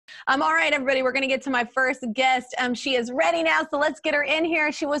All right, everybody, we're going to get to my first guest. She is ready now, so let's get her in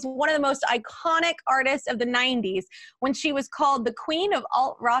here. She was one of the most iconic artists of the 90s when she was called the Queen of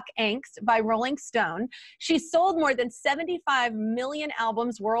Alt-Rock Angst by Rolling Stone. She sold more than 75 million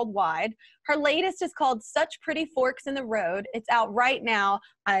albums worldwide. Her latest is called Such Pretty Forks in the Road. It's out right now.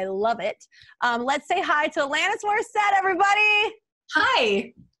 I love it. Let's say hi to Alanis Morissette, everybody.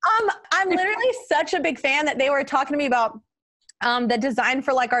 Hi. I'm literally such a big fan that they were talking to me about the design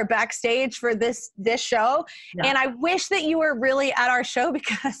for like our backstage for this show. Yeah. And I wish that you were really at our show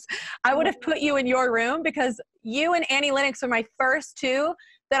because I would have put you in your room, because you and Annie Lennox were my first two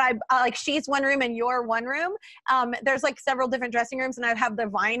that I like. She's one room and your one room. There's like several different dressing rooms, and I have the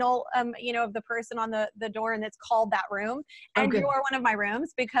vinyl, of the person on the door, and it's called that room. And you're one of my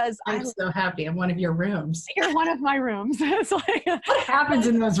rooms because I'm so happy I'm one of your rooms. You're one of my rooms. It's like, what happens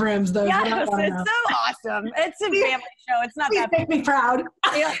in those rooms, though? Yes, it's so awesome. It's a family show. It's not that. Make me proud.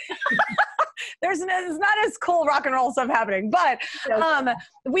 Yeah. It's not as cool rock and roll stuff happening, but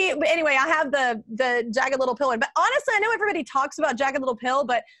anyway, I have the Jagged Little Pill. But honestly, I know everybody talks about Jagged Little Pill,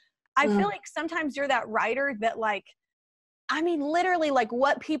 but I feel like sometimes you're that writer that literally like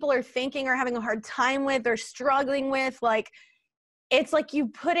what people are thinking or having a hard time with or struggling with, like, it's like you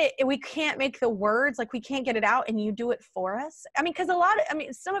put it, we can't make the words, like we can't get it out, and you do it for us. Because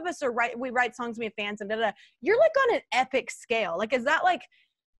some of us we write songs, we have fans and da-da-da. You're like on an epic scale. Like, is that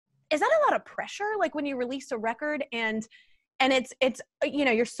a lot of pressure? Like when you release a record and it's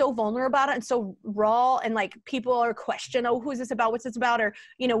you're so vulnerable about it and so raw, and like people are questioning, oh, who's this about? What's this about? Or,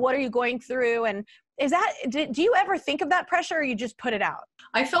 what are you going through? And do you ever think of that pressure, or you just put it out?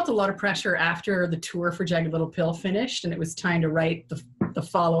 I felt a lot of pressure after the tour for Jagged Little Pill finished, and it was time to write the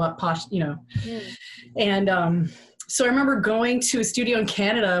follow-up, And so I remember going to a studio in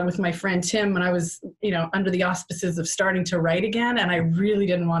Canada with my friend Tim when I was, under the auspices of starting to write again, and I really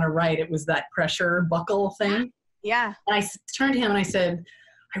didn't want to write. It was that pressure buckle thing. Yeah. And I turned to him and I said,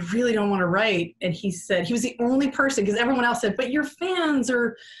 I really don't want to write. And he said, he was the only person, because everyone else said, but your fans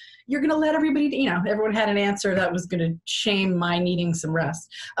are, you're going to let everybody, everyone had an answer that was going to shame my needing some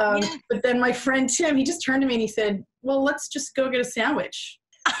rest. But then my friend Tim, he just turned to me and he said, well, let's just go get a sandwich.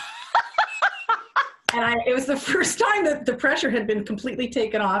 And it was the first time that the pressure had been completely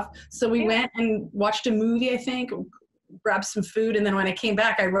taken off. So we went and watched a movie, I think, grabbed some food. And then when I came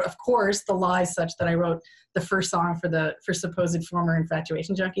back, I wrote, of course, The Lie is Such that I wrote the first song for Supposed Former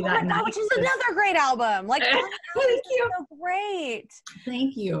Infatuation Junkie that night. Which is another great album. Like, thank you. So great.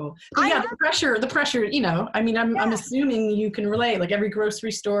 Thank you. But yeah, the pressure, I'm assuming you can relate. Like every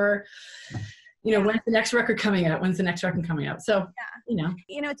grocery store, when's the next record coming out? When's the next record coming out? So,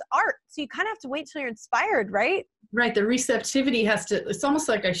 it's art. So you kind of have to wait till you're inspired, right? Right. The receptivity it's almost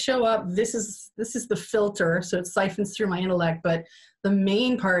like I show up, this is the filter. So it siphons through my intellect, but the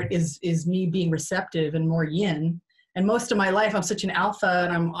main part is me being receptive and more yin. And most of my life, I'm such an alpha,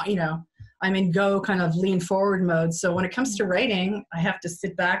 and I'm in go kind of lean forward mode. So when it comes to writing, I have to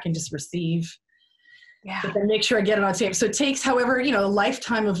sit back and just receive. Yeah. But then make sure I get it on tape. So it takes, however, a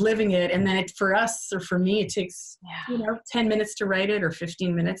lifetime of living it. And then for us, or for me, it takes, 10 minutes to write it or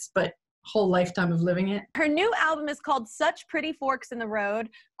 15 minutes, but whole lifetime of living it. Her new album is called Such Pretty Forks in the Road.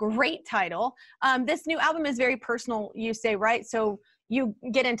 Great title. This new album is very personal, you say, right? So you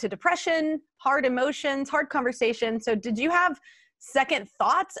get into depression, hard emotions, hard conversations. So did you have second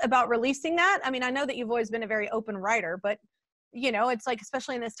thoughts about releasing that? I know that you've always been a very open writer, but it's like,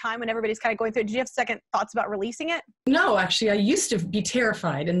 especially in this time when everybody's kind of going through it, did you have second thoughts about releasing it? No, actually, I used to be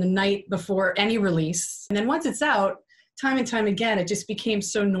terrified in the night before any release. And then once it's out, time and time again, it just became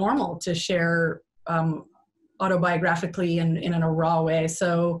so normal to share autobiographically and in a raw way.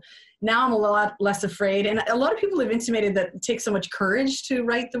 So now I'm a lot less afraid. And a lot of people have intimated that it takes so much courage to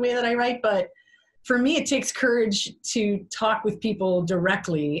write the way that I write, but for me, it takes courage to talk with people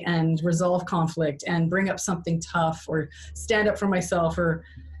directly and resolve conflict and bring up something tough or stand up for myself.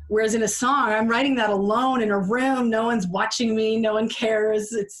 Whereas in a song, I'm writing that alone in a room. No one's watching me. No one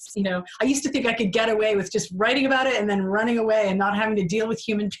cares. It's, I used to think I could get away with just writing about it and then running away and not having to deal with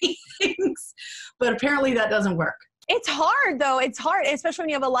human beings. But apparently that doesn't work. It's hard, though. It's hard, especially when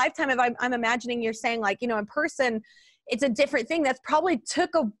you have a lifetime of, I'm imagining you're saying, like, in person, it's a different thing. That's probably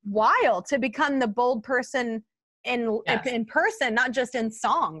took a while to become the bold person in person, not just in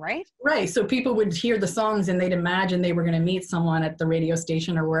song, right? Right. So people would hear the songs and they'd imagine they were going to meet someone at the radio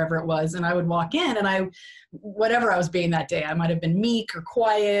station or wherever it was. And I would walk in and whatever I was being that day, I might've been meek or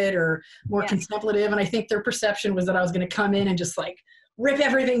quiet or more contemplative. And I think their perception was that I was going to come in and just like rip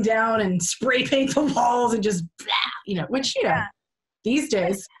everything down and spray paint the walls and just, which, these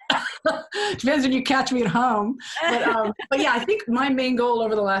days. Depends when you catch me at home. But yeah, I think my main goal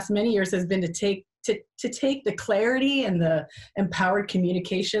over the last many years has been to take the clarity and the empowered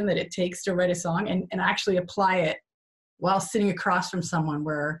communication that it takes to write a song and actually apply it while sitting across from someone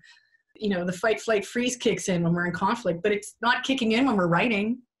where, you know, the fight, flight, freeze kicks in when we're in conflict, but it's not kicking in when we're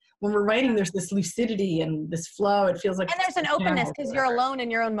writing. When we're writing, there's this lucidity and this flow. It feels like, and there's an openness because you're alone in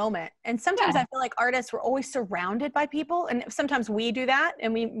your own moment. And sometimes I feel like artists, we're always surrounded by people, and sometimes we do that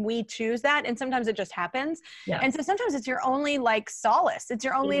and we choose that, and sometimes it just happens. Yeah. And so sometimes it's your only like solace. It's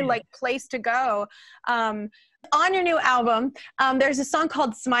your only like place to go. On your new album, there's a song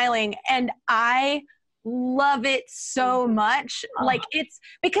called "Smiling," and I love it so much. Like, it's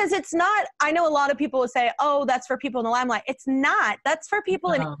because it's not, I know a lot of people will say, oh, that's for people in the limelight. It's not. That's for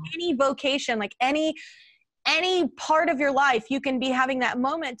people in any vocation, like any part of your life. You can be having that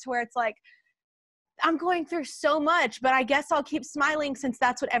moment to where it's like, I'm going through so much, but I guess I'll keep smiling since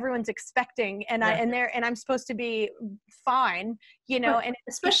that's what everyone's expecting. And I'm supposed to be fine, you know, and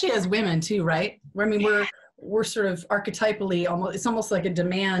especially as women too, right? I mean, we're sort of archetypally it's almost like a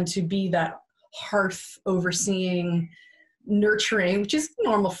demand to be that hearth overseeing, nurturing, which is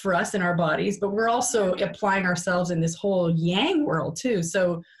normal for us in our bodies, but we're also applying ourselves in this whole yang world too.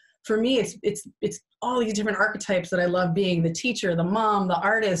 So for me, it's all these different archetypes that I love being: the teacher, the mom, the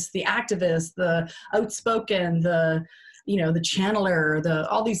artist, the activist, the outspoken, the channeler,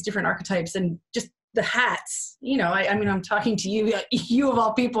 all these different archetypes, and just the hats. You know, I mean, I'm talking to you. You of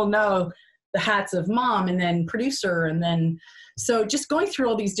all people know the hats of mom, and then producer, and then so just going through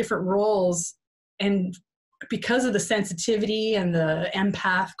all these different roles. And because of the sensitivity and the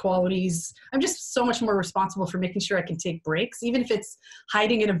empath qualities, I'm just so much more responsible for making sure I can take breaks, even if it's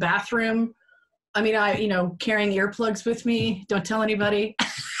hiding in a bathroom. I mean, carrying earplugs with me. Don't tell anybody.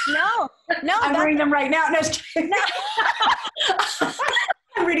 No. I'm wearing them right now. No,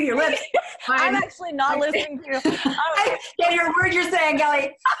 I'm reading your lips. I'm actually not listening to you. Yeah, your word you're saying,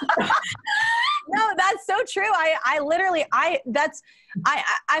 Kelly. No, that's so true.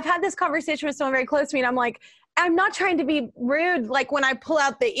 I've had this conversation with someone very close to me, and I'm like, I'm not trying to be rude. Like, when I pull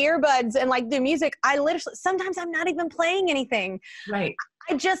out the earbuds and like do music, sometimes I'm not even playing anything. Right.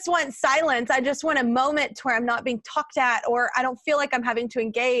 I just want silence. I just want a moment where I'm not being talked at, or I don't feel like I'm having to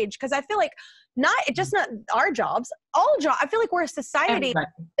engage. Cause I feel like not our jobs, all jobs. I feel like we're a society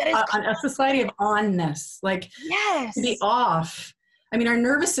that is a society of onness, like to be off. I mean, our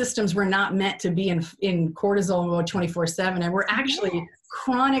nervous systems were not meant to be in cortisol mode 24/7, and we're actually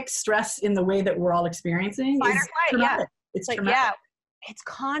chronic stress in the way that we're all experiencing. Fight or flight, yeah. It's like, traumatic. It's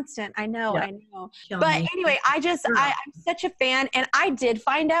constant. I know. Killing but me. Anyway, I'm such a fan, and I did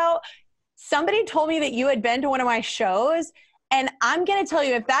find out, somebody told me that you had been to one of my shows, and I'm going to tell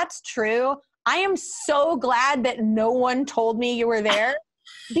you, if that's true, I am so glad that no one told me you were there,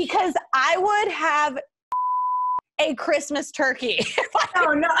 because I would have a Christmas turkey.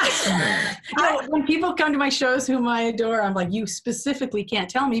 Oh, no. When people come to my shows whom I adore, I'm like, you specifically can't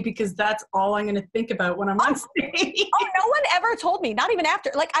tell me, because that's all I'm going to think about when I'm on stage. Oh, no one ever told me. Not even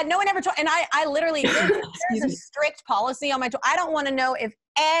after. Like, no one ever told. And I literally, there's a strict policy on my tour. I don't want to know if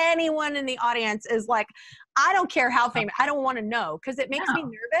anyone in the audience is like, I don't care how famous. I don't want to know, because it makes me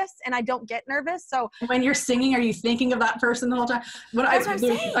nervous, and I don't get nervous. So when you're singing, are you thinking of that person the whole time? When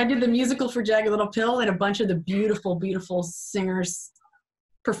I did the musical for Jagged Little Pill, and a bunch of the beautiful, beautiful singers,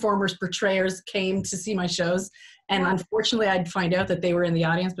 performers, portrayers came to see my shows. And unfortunately, I'd find out that they were in the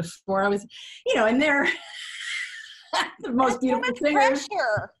audience before I was, and they're the most beautiful singers.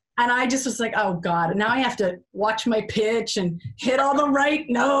 Pressure. And I just was like, oh God, now I have to watch my pitch and hit all the right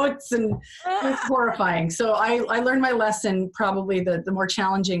notes, and it's horrifying. So I learned my lesson probably the more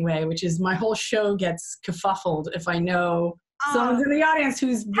challenging way, which is my whole show gets kerfuffled if I know someone's in the audience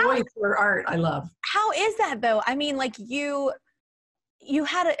whose voice or art I love. How is that though? I mean, like you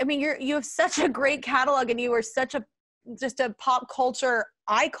have such a great catalog, and you were such just a pop culture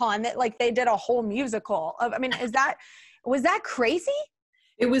icon that like they did a whole musical of. I mean, was that crazy?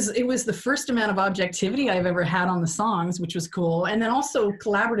 It was the first amount of objectivity I've ever had on the songs, which was cool. And then also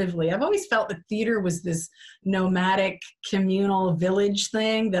collaboratively. I've always felt that theater was this nomadic, communal village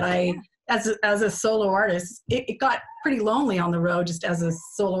thing that as a solo artist, it got pretty lonely on the road just as a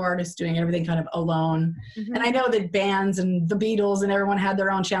solo artist doing everything kind of alone. Mm-hmm. And I know that bands and the Beatles and everyone had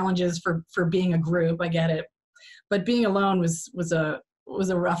their own challenges for being a group. I get it. But being alone was a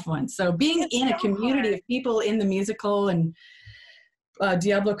rough one. So being in a community of people in the musical, and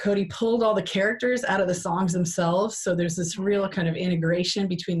Diablo Cody pulled all the characters out of the songs themselves. So there's this real kind of integration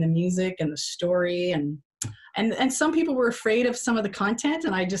between the music and the story. And some people were afraid of some of the content.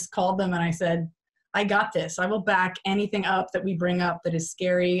 And I just called them and I said, I got this. I will back anything up that we bring up that is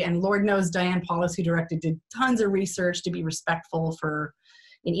scary. And Lord knows Diane Paulus, who directed, did tons of research to be respectful for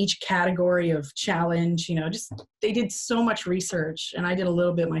in each category of challenge. You know, just they did so much research, and I did a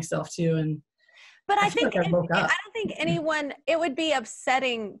little bit myself too. And but I think like I don't think anyone, it would be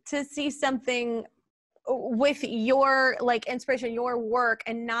upsetting to see something with your like inspiration, your work,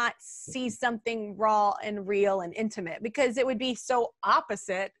 and not see something raw and real and intimate, because it would be so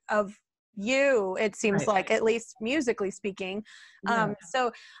opposite of you, it seems like, at least musically speaking.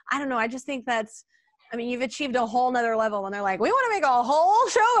 So I don't know, I just think that's, I mean, you've achieved a whole nother level when they're like, we want to make a whole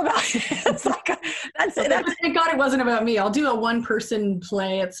show about it. It's like, thank God it wasn't about me. I'll do a one-person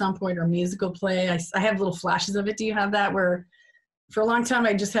play at some point, or musical play. I have little flashes of it. Do you have that, where for a long time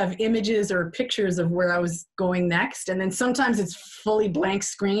I just have images or pictures of where I was going next, and then sometimes it's fully blank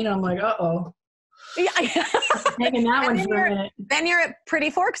screen, and I'm like, uh-oh. Yeah. Hanging that one for a minute. Then you're at pretty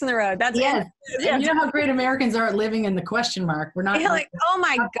forks in the road. That's yes. And you know how great Americans are at living in the question mark. We're not like, oh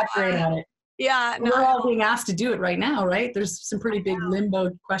my God, great at it. Yeah, no. We're all being asked to do it right now, right? There's some pretty big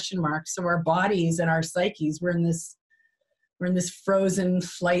limbo question marks. So our bodies and our psyches, we're in this frozen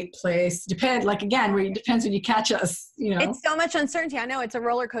flight place. It depends when you catch us, you know. It's so much uncertainty. I know it's a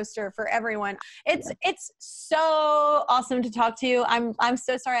roller coaster for everyone. It's so awesome to talk to you. I'm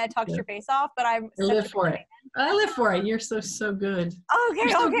so sorry I talked your face off, but I live for it. I live for it. You're so good.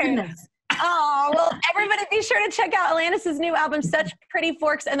 Okay. Oh, well, everybody be sure to check out Alanis's new album, Such Pretty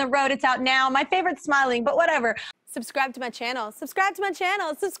Forks in the Road. It's out now. My favorite's Smiling, but whatever. Subscribe to my channel. Subscribe to my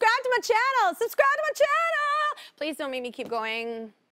channel. Subscribe to my channel. Subscribe to my channel. Please don't make me keep going.